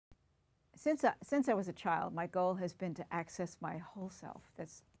since I was a child, my goal has been to access my whole self.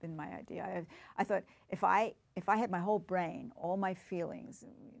 That's been my idea. I thought if I had my whole brain, all my feelings,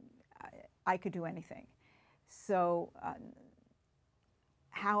 I could do anything. So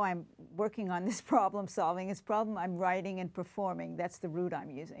how I'm working on this problem, solving this problem, I'm writing and performing. That's the route I'm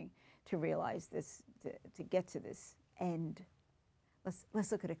using to realize this, to get to this end.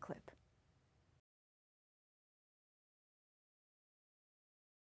 Let's look at a clip.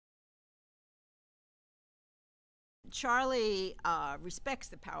 Charlie respects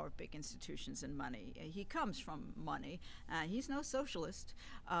the power of big institutions and money. He comes from money. He's no socialist,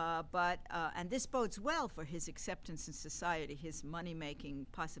 and this bodes well for his acceptance in society, his money-making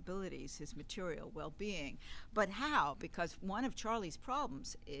possibilities, his material well-being. But how? Because one of Charlie's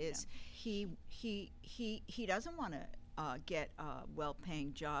problems is he doesn't want to get a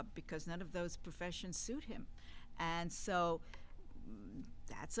well-paying job because none of those professions suit him, and so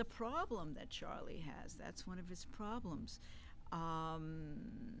that's a problem that Charlie has. That's one of his problems.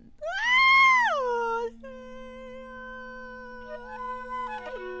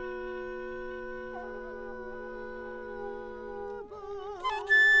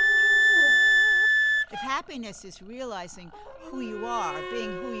 If happiness is realizing who you are,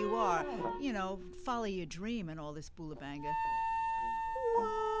 being who you are, you know, follow your dream and all this boolabanga.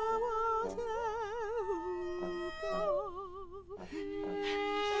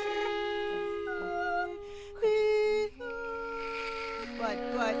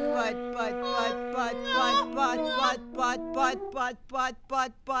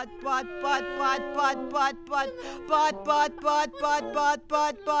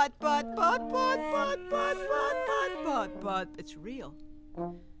 But it's real.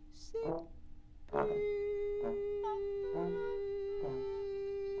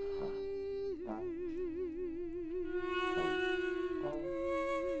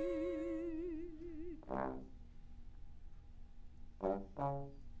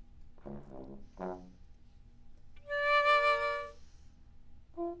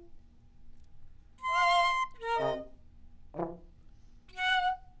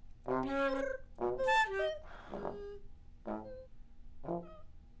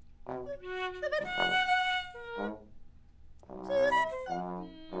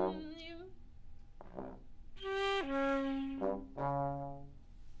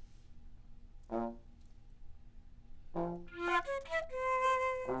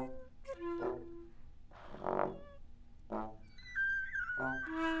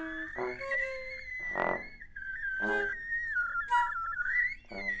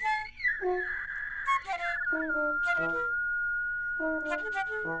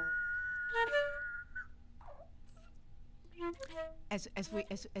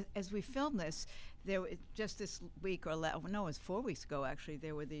 As we film this, there just this week or no, it was 4 weeks ago actually.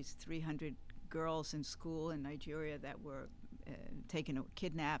 There were these 300 girls in school in Nigeria that were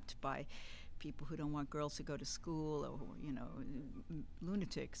kidnapped by people who don't want girls to go to school, or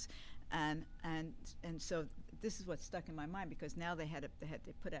lunatics, and so this is what stuck in my mind, because now they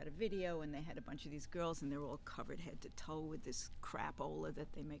put out a video and they had a bunch of these girls and they're all covered head to toe with this crapola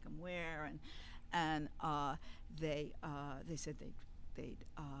that they make them wear, and they said they'd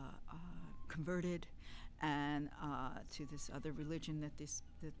converted and to this other religion that the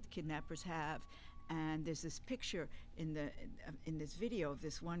kidnappers have. And there's this picture in this video of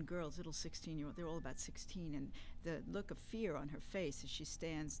this one girl's little 16-year-old. They're all about 16, and the look of fear on her face as she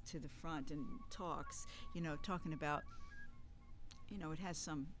stands to the front and talks. Talking about, it has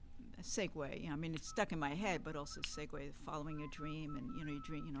some segue. I mean, it's stuck in my head, but also segue, following a dream, and your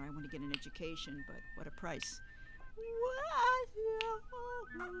dream. I want to get an education, but what a price.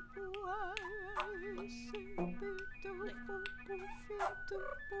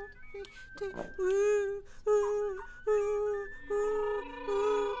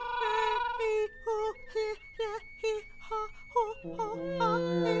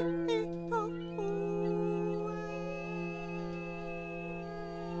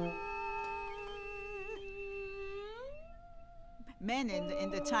 Men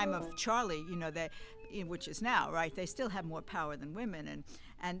in the time of Charlie, which is now, right? They still have more power than women,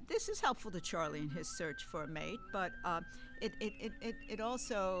 and this is helpful to Charlie in his search for a mate. But it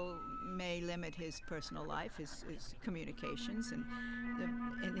also may limit his personal life, his communications, and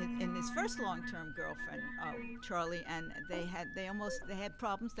in his first long-term girlfriend, Charlie, and they had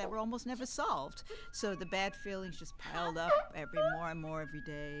problems that were almost never solved. So the bad feelings just piled up more and more every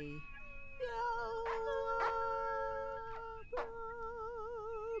day.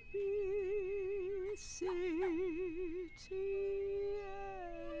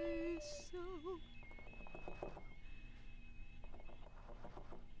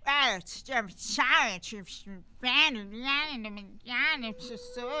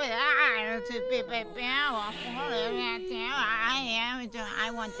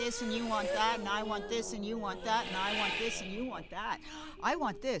 I want this and you want that, and I want this and you want that, and I want this and you want that. I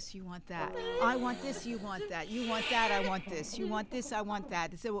want this, you want that. I want this, you want that. You want that, I want this. You want this, I want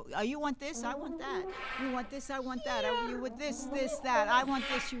that. So, you want this, I want that. You want this, I want that. You want this, that. I want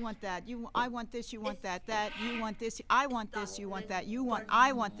this, you want that. I want this, you want that. You want this, I want this, you want that.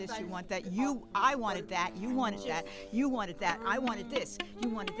 I want this, you want that. I wanted that, you wanted that. You wanted that, I wanted this. You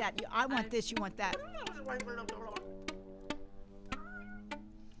wanted that, I want this, you want that.